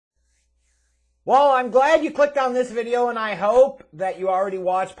Well, I'm glad you clicked on this video, and I hope that you already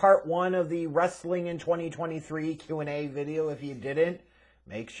watched part 1 of the Wrestling in 2023 Q&A video. If you didn't,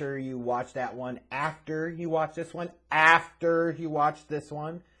 make sure you watch that one after you watch this one. After you watch this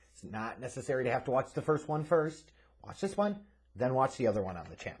one. It's not necessary to have to watch the first one first. Watch this one, then watch the other one on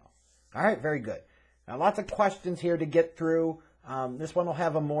the channel. All right, very good. Now, lots of questions here to get through. This one will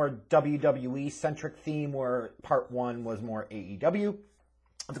have a more WWE-centric theme, where part 1 was more AEW.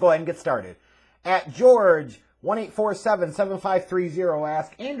 Let's go ahead and get started. At George18477530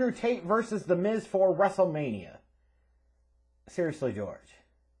 ask, Andrew Tate versus The Miz for WrestleMania. Seriously, George.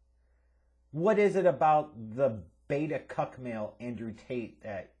 What is it about the beta cuck male Andrew Tate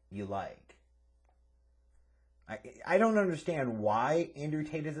that you like? I don't understand why Andrew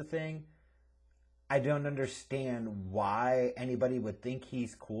Tate is a thing. I don't understand why anybody would think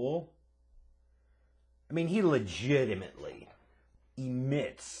he's cool. I mean, he legitimately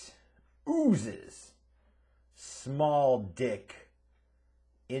oozes small dick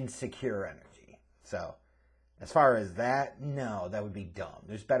insecure energy. So, as far as that, no, that would be dumb.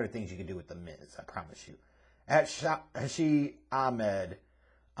 There's better things you can do with The Miz, I promise you. At Hashi Ahmed,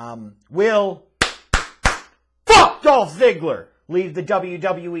 will fuck Dolph Ziggler leave the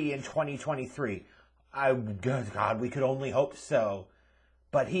WWE in 2023? God, we could only hope so.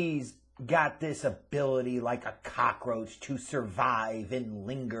 But he's got this ability like a cockroach to survive and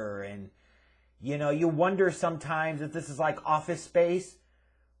linger, and you know, you wonder sometimes if this is like Office Space,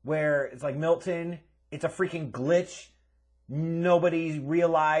 where it's like Milton, it's a freaking glitch. Nobody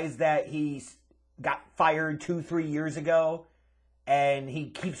realized that he got fired 2-3 years ago, and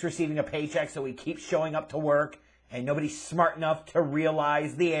he keeps receiving a paycheck, so he keeps showing up to work, and nobody's smart enough to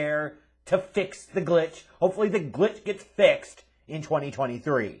realize the error to fix the glitch. Hopefully the glitch gets fixed in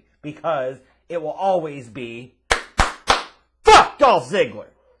 2023. Because it will always be fuck Dolph Ziggler.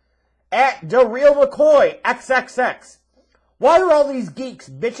 At DeReal McCoy XXX, why are all these geeks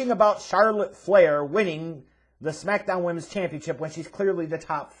bitching about Charlotte Flair winning the SmackDown Women's Championship when she's clearly the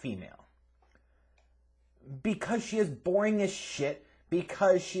top female? Because she is boring as shit.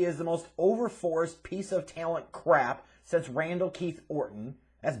 Because she is the most overforced piece of talent crap since Randall Keith Orton.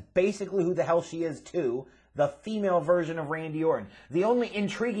 That's basically who the hell she is too. The female version of Randy Orton. The only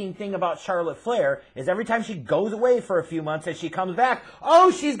intriguing thing about Charlotte Flair is every time she goes away for a few months and she comes back,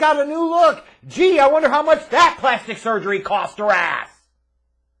 oh, she's got a new look. Gee, I wonder how much that plastic surgery cost her ass.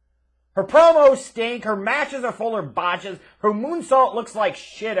 Her promos stink. Her matches are full of botches. Her moonsault looks like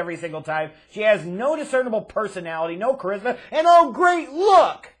shit every single time. She has no discernible personality, no charisma, and oh, great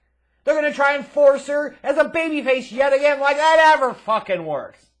look. They're going to try and force her as a babyface yet again, like that ever fucking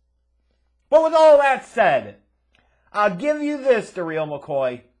works. But with all that said, I'll give you this, DeReal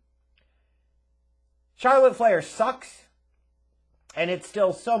McCoy. Charlotte Flair sucks, and it's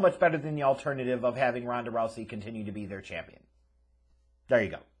still so much better than the alternative of having Ronda Rousey continue to be their champion. There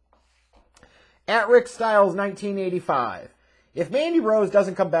you go. At Rick Styles 1985, if Mandy Rose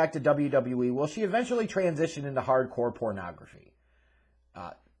doesn't come back to WWE, will she eventually transition into hardcore pornography?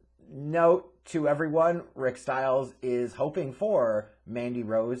 Note to everyone, Rick Styles is hoping for Mandy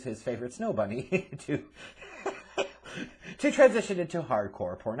Rose, his favorite snow bunny, to transition into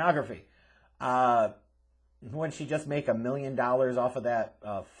hardcore pornography. When she just make $1 million off of that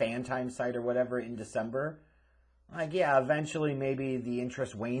fan time site or whatever in December, like, yeah, eventually maybe the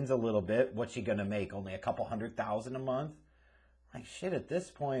interest wanes a little bit. What's she gonna make? Only a couple $100,000 a month? Like, shit, at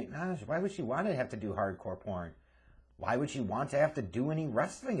this point, gosh, why would she want to have to do hardcore porn? Why would she want to have to do any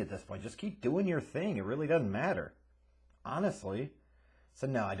wrestling at this point? Just keep doing your thing. It really doesn't matter. Honestly. So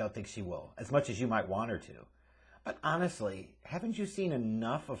no, I don't think she will. As much as you might want her to. But honestly, haven't you seen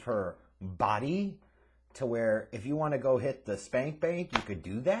enough of her body to where if you want to go hit the spank bank, you could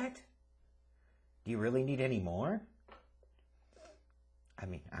do that? Do you really need any more? I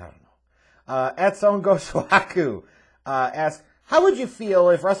mean, I don't know. At Son Goswaku asks, how would you feel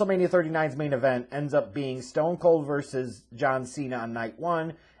if WrestleMania 39's main event ends up being Stone Cold versus John Cena on night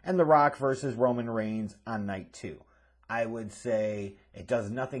 1 and The Rock versus Roman Reigns on night 2? I would say it does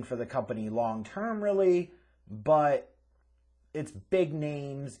nothing for the company long term, really, but it's big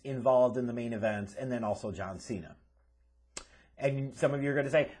names involved in the main events, and then also John Cena. And some of you are going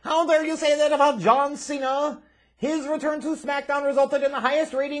to say, how dare you say that about John Cena? His return to SmackDown resulted in the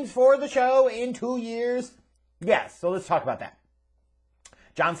highest ratings for the show in 2 years. Yes, so let's talk about that.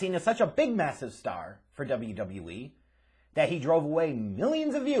 John Cena is such a big, massive star for WWE that he drove away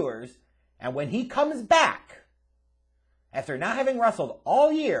millions of viewers, and when he comes back, after not having wrestled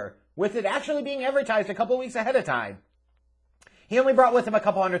all year, with it actually being advertised a couple weeks ahead of time, he only brought with him a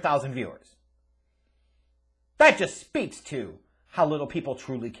couple 100,000 viewers. That just speaks to how little people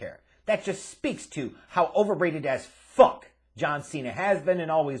truly care. That just speaks to how overrated as fuck John Cena has been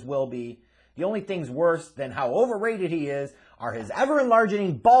and always will be. The only things worse than how overrated he is are his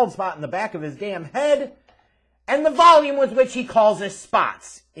ever-enlarging bald spot in the back of his damn head and the volume with which he calls his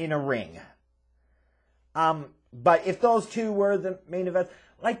spots in a ring. But if those two were the main events,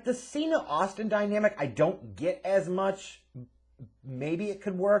 like the Cena-Austin dynamic, I don't get as much. Maybe it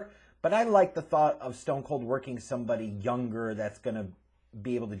could work, but I like the thought of Stone Cold working somebody younger that's going to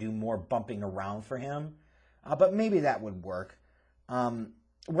be able to do more bumping around for him. But maybe that would work.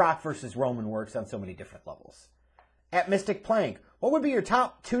 Rock versus Roman works on so many different levels. At Mystic Plank, what would be your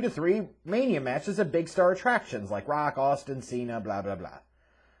top 2 to 3 Mania matches of big star attractions like Rock, Austin, Cena, blah, blah, blah?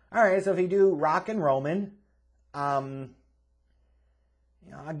 All right, so if you do Rock and Roman, I'll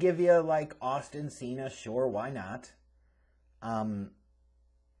give you like Austin, Cena, sure, why not?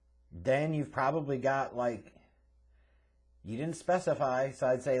 Then you've probably got like, you didn't specify, so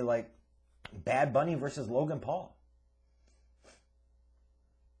I'd say like Bad Bunny versus Logan Paul.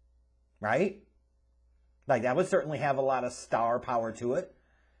 Right? Like, that would certainly have a lot of star power to it.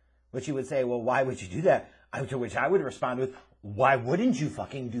 Which you would say, well, why would you do that? To which I would respond with, why wouldn't you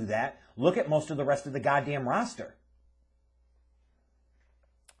fucking do that? Look at most of the rest of the goddamn roster.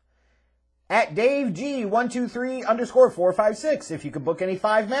 At Dave G 123_456, if you could book any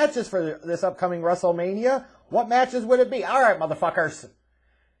 5 matches for this upcoming WrestleMania, what matches would it be? All right, motherfuckers.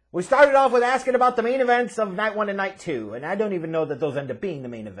 We started off with asking about the main events of Night 1 and Night 2, and I don't even know that those end up being the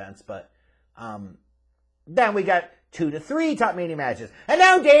main events, but then we got 2 to 3 top Mania matches. And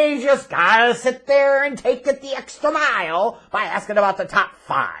now Dave just gotta sit there and take it the extra mile by asking about the top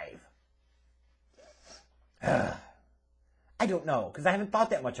 5. I don't know, because I haven't thought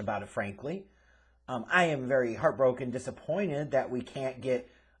that much about it, frankly. I am very heartbroken, disappointed that we can't get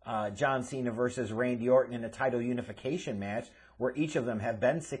John Cena versus Randy Orton in a title unification match where each of them have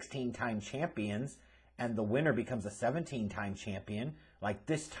been 16-time champions and the winner becomes a 17-time champion. Like,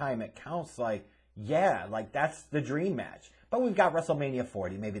 this time it counts. Like, yeah, like, that's the dream match. But we've got WrestleMania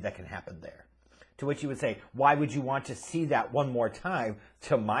 40. Maybe that can happen there. To which you would say, why would you want to see that one more time?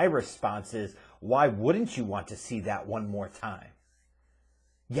 To my response is, why wouldn't you want to see that one more time?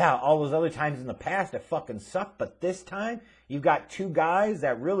 Yeah, all those other times in the past it fucking sucked, but this time you've got 2 guys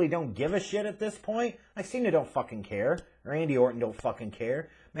that really don't give a shit at this point. Like, Cena don't fucking care. Randy Orton don't fucking care.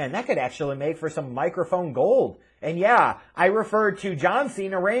 Man, that could actually make for some microphone gold. And yeah, I referred to John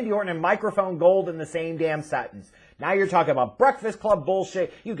Cena, Randy Orton, and microphone gold in the same damn sentence. Now you're talking about Breakfast Club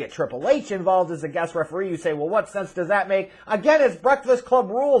bullshit. You get Triple H involved as a guest referee. You say, well, what sense does that make? Again, it's Breakfast Club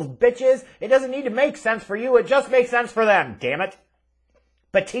rules, bitches. It doesn't need to make sense for you. It just makes sense for them, damn it.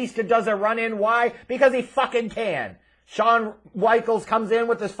 Batista does a run-in. Why? Because he fucking can. Shawn Michaels comes in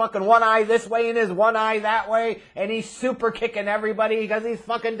with his fucking one eye this way and his one eye that way, and he's super kicking everybody because he's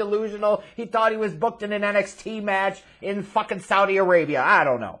fucking delusional. He thought he was booked in an NXT match in fucking Saudi Arabia. I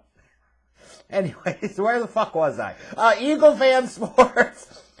don't know. Anyways, where the fuck was I? Eagle Fan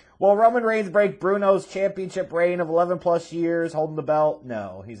Sports. Will Roman Reigns break Bruno's championship reign of 11 plus years holding the belt?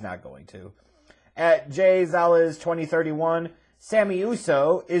 No, he's not going to. At Jay Zala's 2031, Sami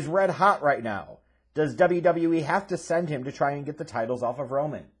Uso is red hot right now. Does WWE have to send him to try and get the titles off of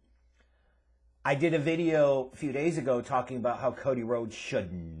Roman? I did a video a few days ago talking about how Cody Rhodes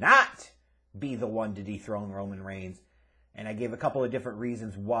should not be the one to dethrone Roman Reigns. And I gave a couple of different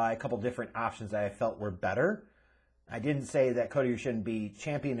reasons why, a couple of different options that I felt were better. I didn't say that Cody shouldn't be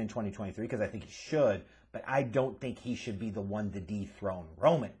champion in 2023 because I think he should, but I don't think he should be the one to dethrone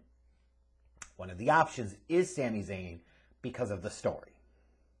Roman. One of the options is Sami Zayn because of the story.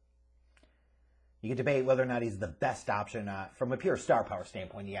 You can debate whether or not he's the best option or not. From a pure star power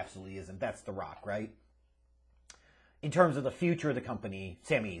standpoint, he absolutely isn't. That's The Rock, right? In terms of the future of the company,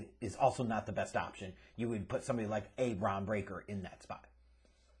 Sami is also not the best option. You would put somebody like a Braun Breaker in that spot.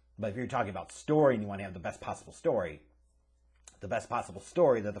 But if you're talking about story and you want to have the best possible story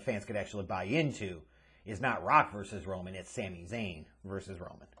that the fans could actually buy into is not Rock versus Roman, it's Sami Zayn versus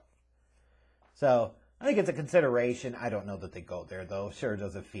Roman. So, I think it's a consideration. I don't know that they go there, though. Sure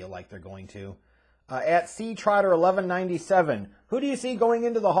doesn't feel like they're going to. At C Trotter 1197, who do you see going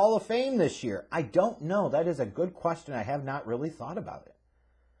into the Hall of Fame this year? I don't know. That is a good question. I have not really thought about it.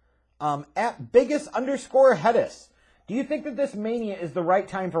 At biggest_Hedis, do you think that this Mania is the right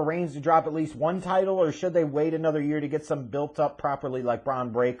time for Reigns to drop at least one title, or should they wait another year to get some built up properly like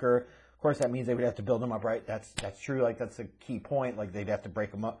Braun Breaker? Of course, that means they would have to build him up right. That's true. Like, that's a key point. Like, they'd have to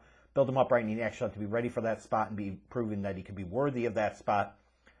break him up, build him up right, and he'd actually have to be ready for that spot and be proven that he could be worthy of that spot.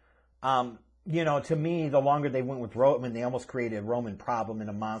 You know, to me, the longer they went with Roman, they almost created a Roman problem and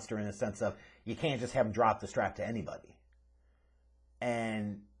a monster in the sense of you can't just have him drop the strap to anybody.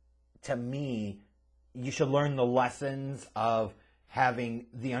 And to me, you should learn the lessons of having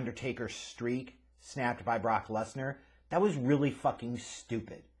The Undertaker's streak snapped by Brock Lesnar. That was really fucking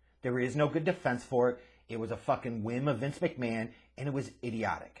stupid. There is no good defense for it. It was a fucking whim of Vince McMahon, and it was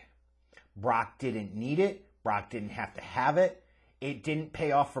idiotic. Brock didn't need it. Brock didn't have to have it. It didn't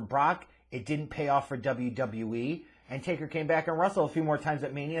pay off for Brock. It didn't pay off for WWE. And Taker came back and wrestled a few more times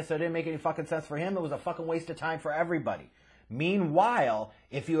at Mania, so it didn't make any fucking sense for him. It was a fucking waste of time for everybody. Meanwhile,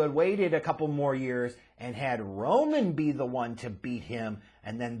 if you had waited a couple more years and had Roman be the one to beat him,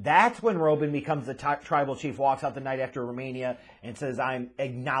 and then that's when Roman becomes the tribal chief, walks out the night after Romania and says,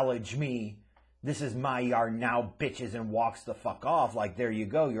 acknowledge me. This is my yard now, bitches, and walks the fuck off. Like, there you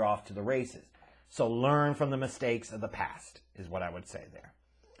go. You're off to the races. So learn from the mistakes of the past is what I would say there.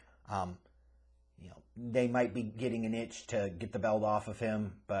 They might be getting an itch to get the belt off of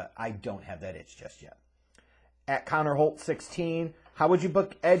him, but I don't have that itch just yet. At Connor Holt 16, how would you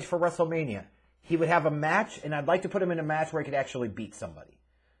book Edge for WrestleMania? He would have a match, and I'd like to put him in a match where he could actually beat somebody.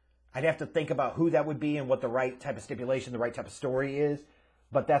 I'd have to think about who that would be and what the right type of stipulation, the right type of story is,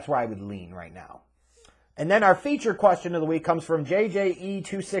 but that's where I would lean right now. And then our feature question of the week comes from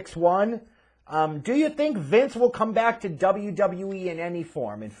JJE261. Do you think Vince will come back to WWE in any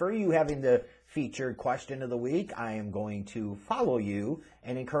form? And for you having the featured question of the week, I am going to follow you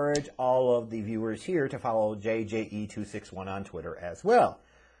and encourage all of the viewers here to follow JJE261 on Twitter as well.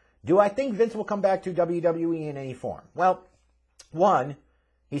 Do I think Vince will come back to WWE in any form? Well, one,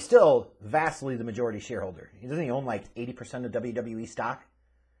 he's still vastly the majority shareholder. Doesn't he own like 80% of WWE stock?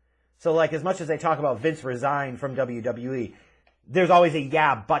 So like as much as they talk about Vince resigned from WWE, there's always a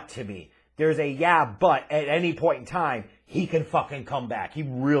yeah, but to me. There's a yeah, but at any point in time, he can fucking come back. He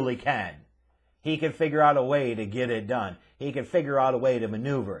really can. He can figure out a way to get it done. He can figure out a way to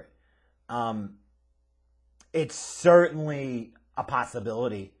maneuver it. It's certainly a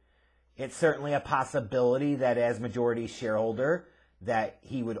possibility. It's certainly a possibility that as majority shareholder, that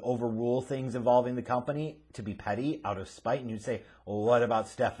he would overrule things involving the company to be petty out of spite. And you'd say, well, what about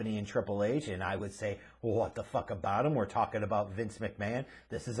Stephanie and Triple H? And I would say, well, what the fuck about him? We're talking about Vince McMahon.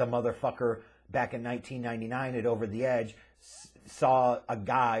 This is a motherfucker back in 1999 at Over the Edge, saw a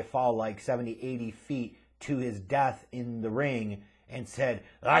guy fall like 70, 80 feet to his death in the ring and said,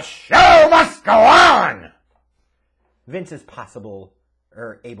 the show must go on! Vince is possible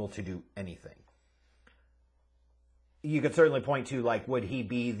or able to do anything. You could certainly point to, like, would he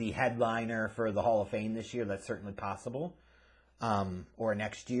be the headliner for the Hall of Fame this year? That's certainly possible. Or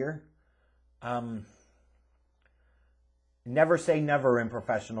next year. Never say never in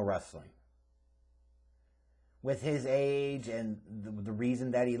professional wrestling. With his age and the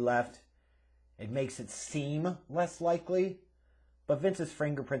reason that he left, it makes it seem less likely. But Vince's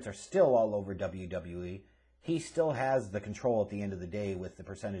fingerprints are still all over WWE. He still has the control at the end of the day with the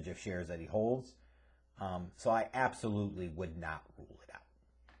percentage of shares that he holds. So I absolutely would not rule